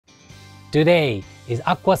Today is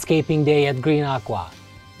Aquascaping Day at Green Aqua.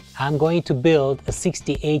 I'm going to build a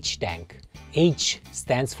 60H tank. H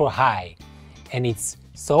stands for high, and it's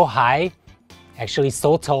so high, actually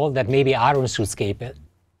so tall that maybe Aaron should scape it,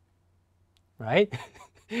 right?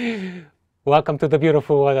 Welcome to the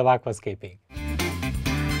beautiful world of aquascaping.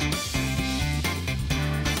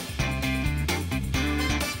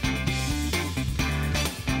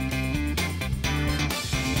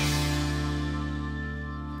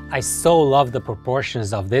 I so love the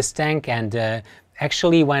proportions of this tank, and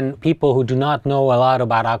actually when people who do not know a lot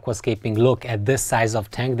about aquascaping look at this size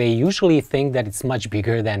of tank, they usually think that it's much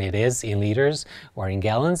bigger than it is in liters or in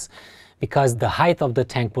gallons, because the height of the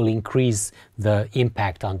tank will increase the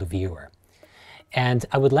impact on the viewer. And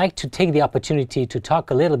I would like to take the opportunity to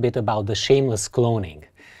talk a little bit about the shameless cloning.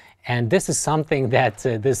 And this is something that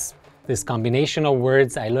this combination of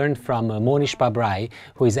words I learned from Monish Pabrai,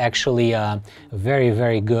 who is actually a very,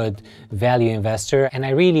 very good value investor. And I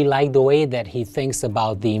really like the way that he thinks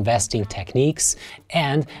about the investing techniques.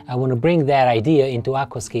 And I want to bring that idea into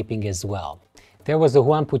aquascaping as well. There was a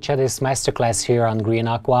Juan Puchades Masterclass here on Green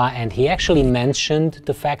Aqua, and he actually mentioned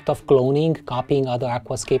the fact of cloning, copying other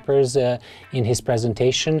aquascapers in his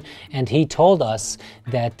presentation. And he told us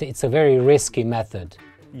that it's a very risky method.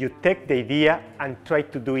 You take the idea and try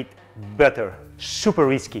to do it better. Super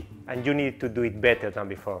risky, and you need to do it better than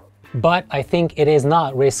before. But I think it is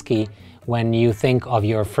not risky when you think of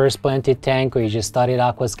your first planted tank, or you just started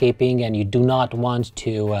aquascaping and you do not want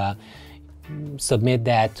to submit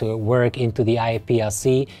that to work into the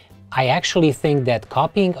IFPLC. I actually think that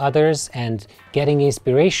copying others and getting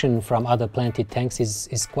inspiration from other planted tanks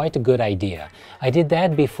is quite a good idea. I did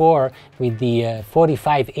that before with the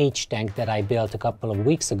 45H tank that I built a couple of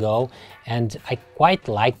weeks ago, and I quite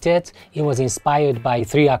liked it. It was inspired by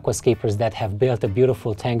 3 aquascapers that have built a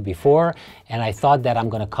beautiful tank before, and I thought that I'm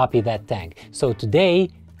going to copy that tank. So today,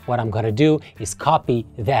 what I'm going to do is copy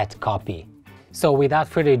that copy. So without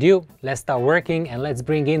further ado, let's start working and let's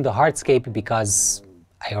bring in the hardscape, because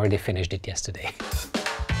I already finished it yesterday.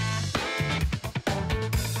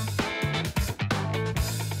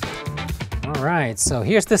 All right, so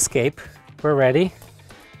here's the scape. We're ready.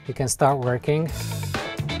 You can start working.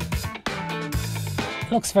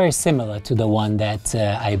 It looks very similar to the one that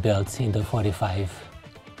I built in the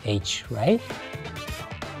 45H, right?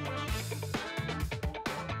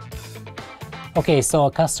 Okay, so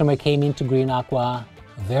a customer came into Green Aqua,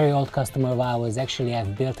 a very old customer of ours. Actually,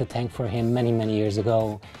 I've built a tank for him many, many years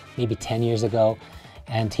ago, maybe 10 years ago.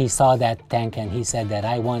 And he saw that tank and he said that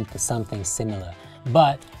I want something similar,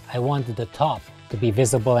 but I wanted the top to be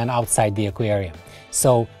visible and outside the aquarium.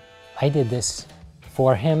 So I did this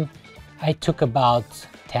for him. I took about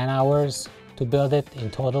 10 hours to build it in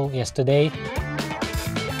total yesterday.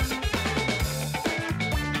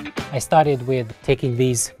 I started with taking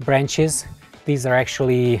these branches. These are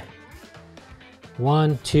actually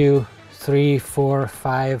 1, 2, 3, 4,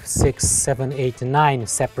 5, 6, 7, 8, 9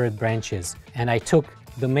 separate branches. And I took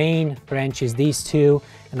the main branches, these two,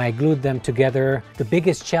 and I glued them together. The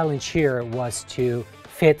biggest challenge here was to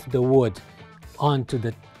fit the wood onto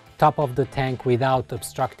the top of the tank without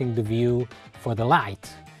obstructing the view for the light,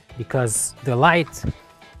 because the light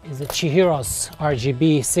is a Chihiros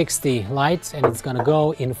WRGB 60 light, and it's gonna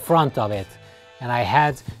go in front of it. And I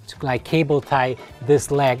had to cable tie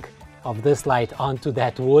this leg of this light onto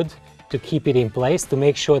that wood to keep it in place, to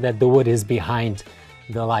make sure that the wood is behind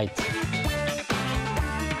the light.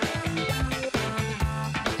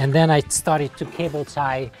 And then I started to cable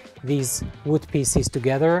tie these wood pieces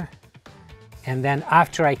together. And then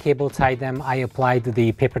after I cable tied them, I applied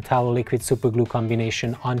the paper towel liquid super glue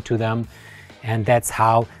combination onto them. And that's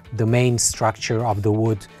how the main structure of the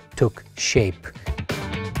wood took shape.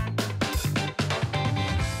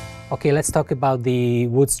 Okay, let's talk about the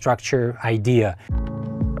wood structure idea.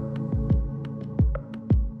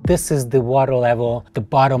 This is the water level, the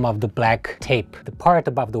bottom of the black tape. The part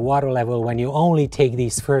above the water level, when you only take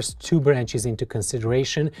these first 2 branches into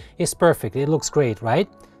consideration, is perfect. It looks great, right?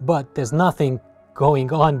 But there's nothing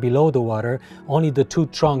going on below the water. Only the 2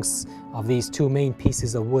 trunks of these 2 main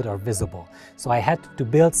pieces of wood are visible. So I had to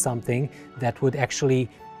build something that would actually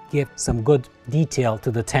give some good detail to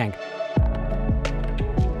the tank.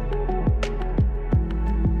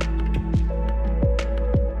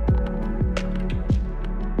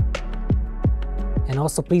 And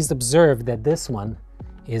also please observe that this one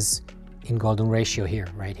is in golden ratio here,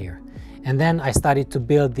 right here. And then I started to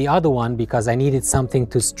build the other one because I needed something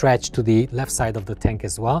to stretch to the left side of the tank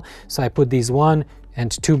as well. So I put these 1 and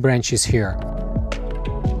 2 branches here.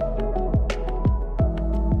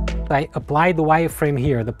 I applied the wireframe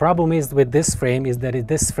here. The problem is with this frame is that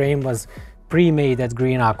this frame was pre-made at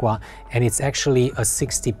Green Aqua, and it's actually a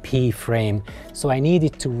 60p frame. So I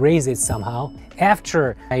needed to raise it somehow.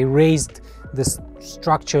 After I raised this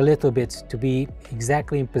structure a little bit to be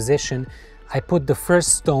exactly in position, I put the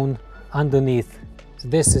first stone underneath. So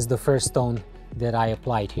this is the first stone that I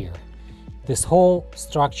applied here. This whole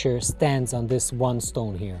structure stands on this one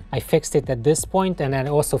stone here. I fixed it at this point, and I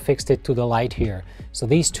also fixed it to the light here. So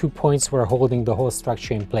these 2 points were holding the whole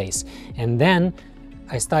structure in place. And then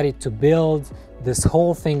I started to build this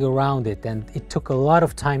whole thing around it, and it took a lot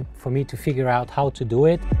of time for me to figure out how to do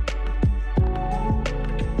it.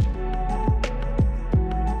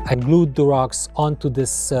 I glued the rocks onto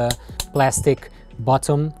this plastic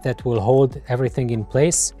bottom that will hold everything in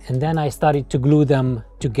place, and then I started to glue them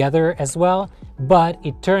together as well. But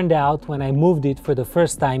it turned out, when I moved it for the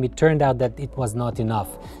first time, it turned out that it was not enough.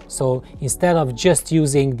 So instead of just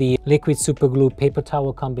using the liquid super glue paper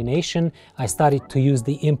towel combination, I started to use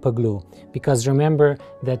the Impa glue, because remember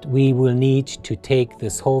that we will need to take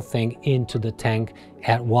this whole thing into the tank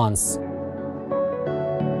at once.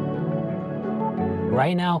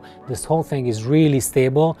 Right now, this whole thing is really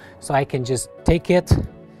stable, so I can just take it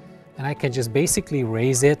and I can just basically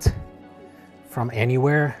raise it from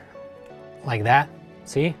anywhere like that,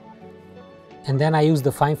 see? And then I use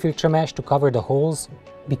the fine filter mesh to cover the holes,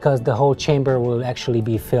 because the whole chamber will actually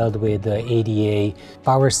be filled with ADA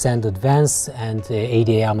Power Sand Advance and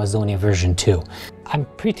ADA Amazonia version 2. I'm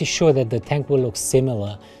pretty sure that the tank will look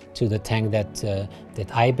similar to the tank that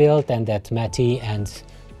I built and that Matty and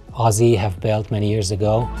Ozzy have built many years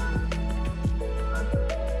ago.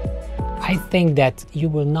 I think that you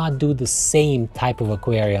will not do the same type of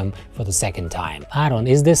aquarium for the second time. I don't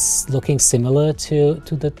know, is this looking similar to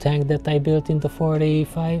the tank that I built in the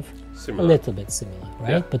 485? Similar. A little bit similar, right?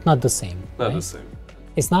 Yeah. But not the same. Not right? the same.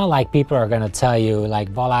 It's not like people are gonna tell you,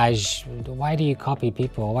 like, Balázs, why do you copy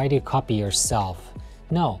people? Why do you copy yourself?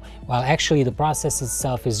 No, well, actually the process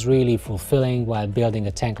itself is really fulfilling while building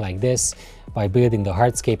a tank like this. By building the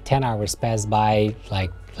hardscape, 10 hours pass by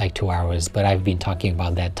like 2 hours, but I've been talking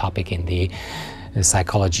about that topic in the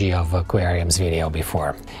psychology of aquariums video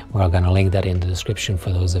before. We're gonna link that in the description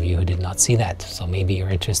for those of you who did not see that. So maybe you're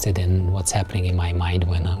interested in what's happening in my mind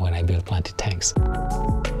when I build planted tanks.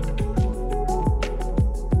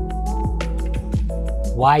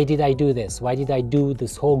 Why did I do this? Why did I do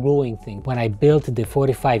this whole gluing thing? When I built the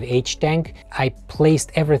 45H tank, I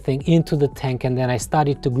placed everything into the tank, and then I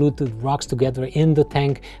started to glue the rocks together in the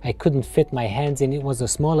tank. I couldn't fit my hands in. It was a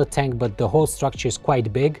smaller tank, but the whole structure is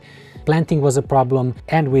quite big. Planting was a problem.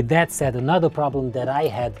 And with that said, another problem that I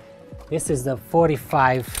had, this is the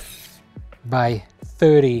 45 by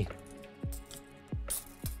 30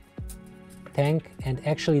 tank, and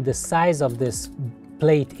actually the size of this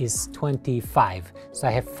plate is 25, so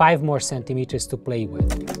I have 5 more centimeters to play with.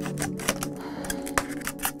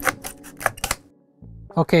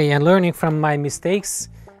 Okay, and learning from my mistakes,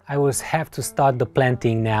 I will have to start the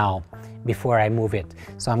planting now before I move it.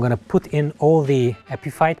 So I'm going to put in all the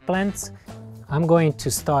epiphyte plants. I'm going to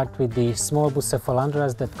start with the small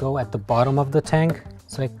Bucephalandras that go at the bottom of the tank.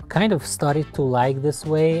 So I kind of started to like this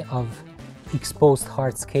way of exposed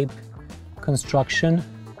hardscape construction.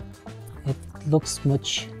 It looks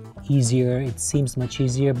much easier, it seems much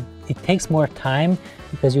easier. It takes more time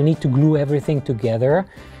because you need to glue everything together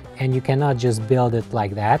and you cannot just build it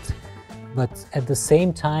like that. But at the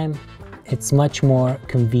same time, it's much more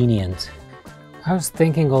convenient. I was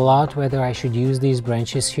thinking a lot whether I should use these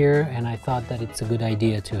branches here, and I thought that it's a good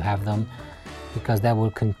idea to have them because that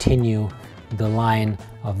will continue the line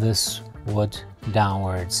of this wood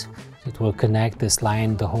downwards. It will connect this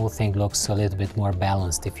line. The whole thing looks a little bit more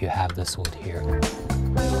balanced if you have this wood here.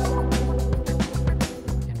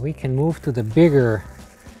 And we can move to the bigger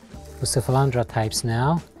Bucephalandra types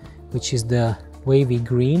now, which is the wavy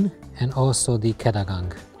green and also the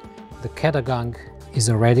Kedagang. The Kedagang is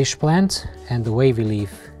a reddish plant and the wavy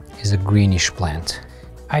leaf is a greenish plant.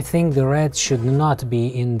 I think the reds should not be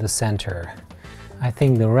in the center. I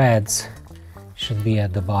think the reds should be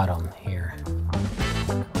at the bottom here.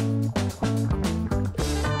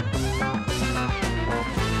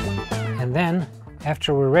 And then,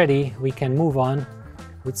 after we're ready, we can move on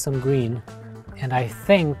with some green. And I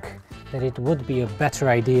think that it would be a better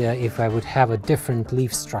idea if I would have a different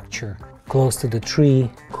leaf structure, close to the tree,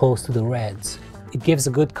 close to the reds. It gives a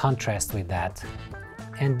good contrast with that.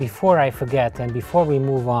 And before I forget, and before we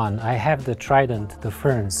move on, I have the trident, the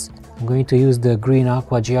ferns. I'm going to use the Green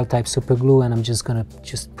Aqua gel type super glue, and I'm just gonna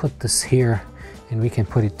put this here, and we can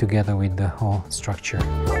put it together with the whole structure.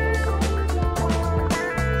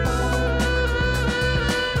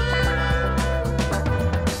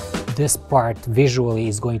 this part visually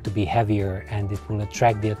is going to be heavier and it will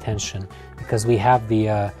attract the attention because we have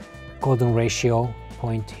the golden ratio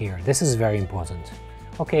point here. This is very important.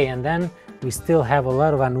 Okay, and then we still have a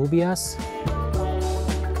lot of anubias.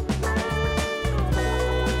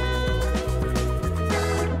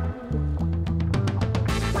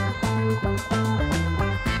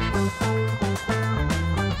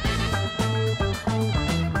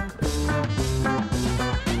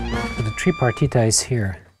 The tripartita is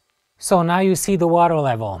here. So now you see the water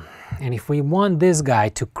level, and if we want this guy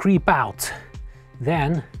to creep out,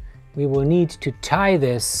 then we will need to tie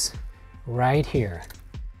this right here.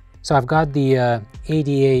 So I've got the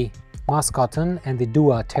ADA moss cotton and the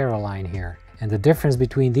Dua Terra line here, and the difference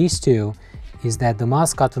between these two is that the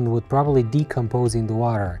moss cotton would probably decompose in the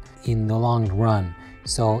water in the long run,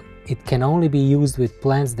 so it can only be used with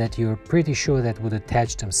plants that you're pretty sure that would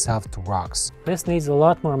attach themselves to rocks. This needs a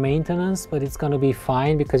lot more maintenance, but it's gonna be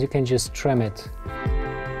fine because you can just trim it.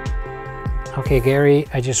 Okay, Gary,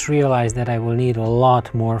 I just realized that I will need a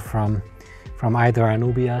lot more from either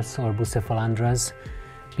anubias or bucephalandras,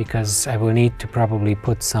 because I will need to probably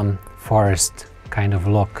put some forest kind of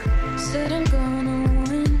look.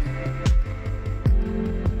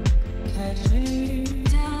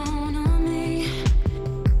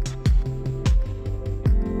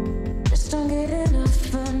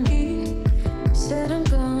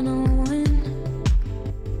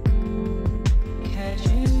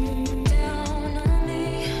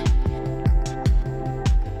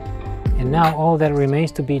 Now all that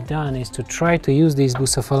remains to be done is to try to use these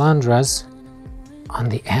bucephalandras on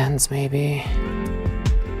the ends maybe.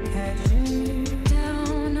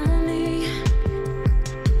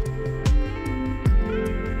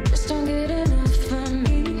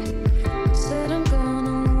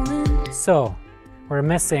 So we're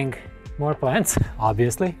missing more plants,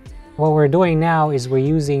 obviously. What we're doing now is we're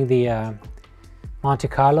using the Monte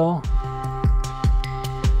Carlo.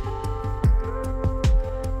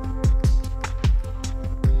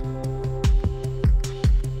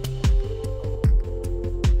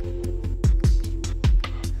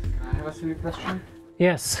 Question?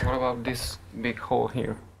 Yes. What about this big hole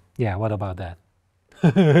here? Yeah, what about that?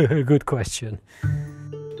 Good question.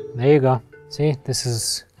 There you go. See, this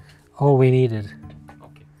is all we needed.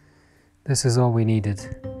 Okay. This is all we needed.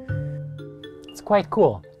 It's quite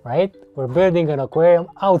cool, right? We're building an aquarium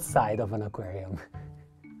outside of an aquarium.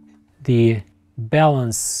 The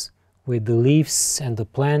balance with the leaves and the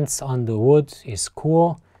plants on the wood is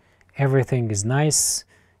cool. Everything is nice.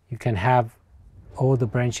 You can have all the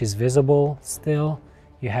branches visible still.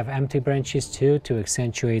 You have empty branches too to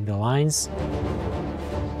accentuate the lines.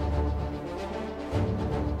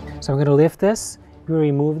 So I'm going to lift this, we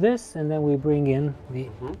remove this, and then we bring in the...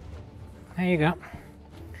 There you go.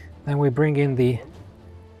 Then we bring in the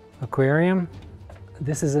aquarium.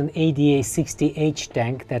 This is an ADA 60H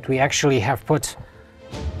tank that we actually have put...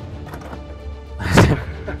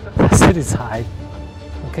 It is high.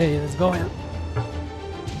 Okay, let's go in.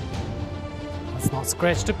 Let's not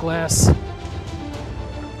scratch the glass.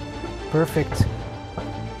 Perfect.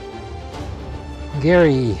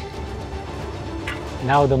 Gary.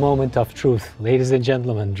 Now the moment of truth. Ladies and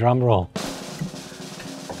gentlemen, drum roll.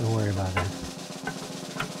 Don't worry about that.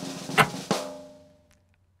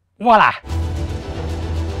 Voila!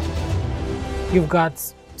 You've got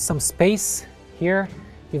some space here.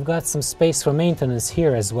 You've got some space for maintenance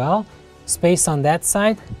here as well. Space on that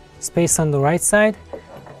side, space on the right side,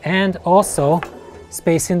 and also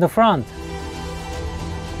space in the front.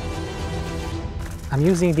 I'm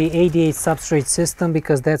using the 88 substrate system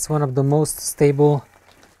because that's one of the most stable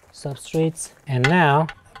substrates. And now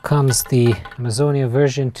comes the Amazonia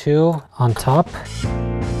version 2 on top.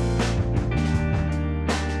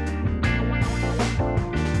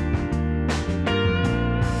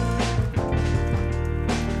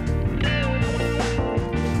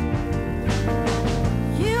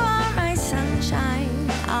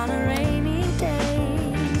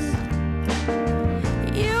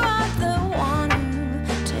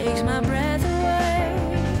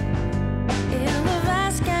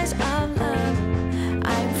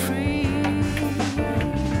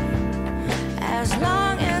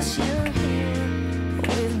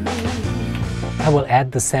 I will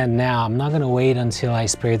add the sand now. I'm not going to wait until I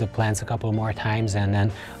spray the plants a couple more times and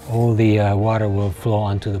then all the water will flow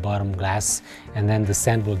onto the bottom glass and then the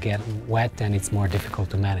sand will get wet and it's more difficult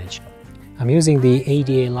to manage. I'm using the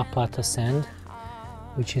ADA La Plata sand,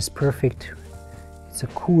 which is perfect. It's a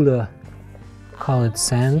cooler colored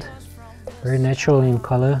sand, very natural in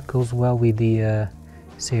color, goes well with the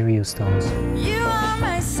cereal stones. You are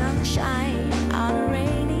my sunshine on a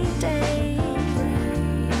rainy day.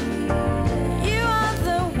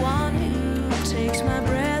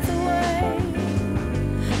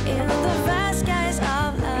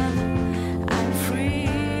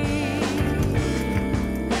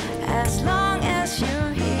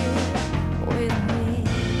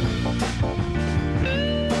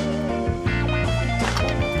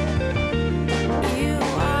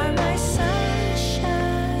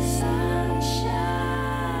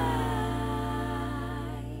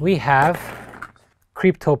 we have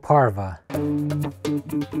Cryptoparva.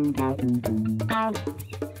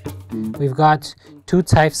 We've got two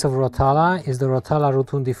types of Rotala, is the Rotala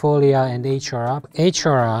rotundifolia and HRA.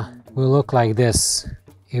 HRA will look like this.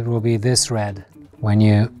 It will be this red when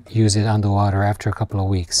you use it underwater after a couple of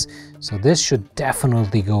weeks. So this should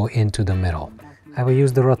definitely go into the middle. I will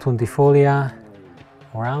use the rotundifolia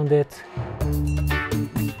around it.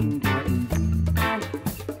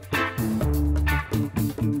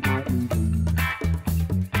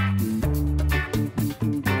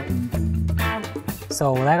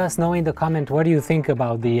 So let us know in the comment what do you think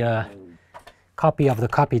about the copy of the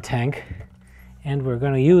copy tank. And we're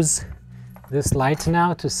going to use this light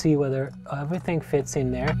now to see whether everything fits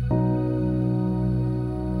in there.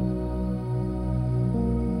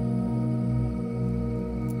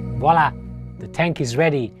 Voila! The tank is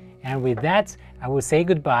ready. And with that, I will say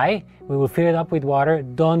goodbye. We will fill it up with water.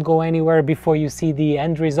 Don't go anywhere before you see the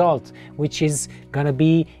end result, which is gonna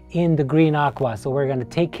be in the green aqua. So we're gonna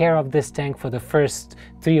take care of this tank for the first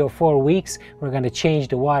 3 or 4 weeks. We're gonna change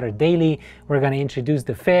the water daily. We're gonna introduce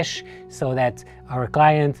the fish so that our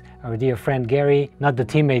client, our dear friend Gary, not the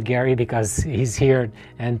teammate Gary because he's here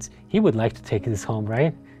and he would like to take this home,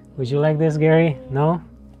 right? Would you like this, Gary? No?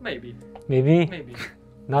 Maybe. Maybe? Maybe.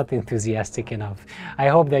 Not enthusiastic enough. I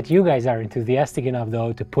hope that you guys are enthusiastic enough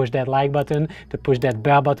though to push that like button, to push that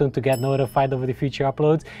bell button to get notified of the future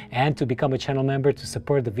uploads, and to become a channel member to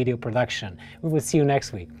support the video production. We will see you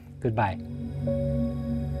next week. Goodbye.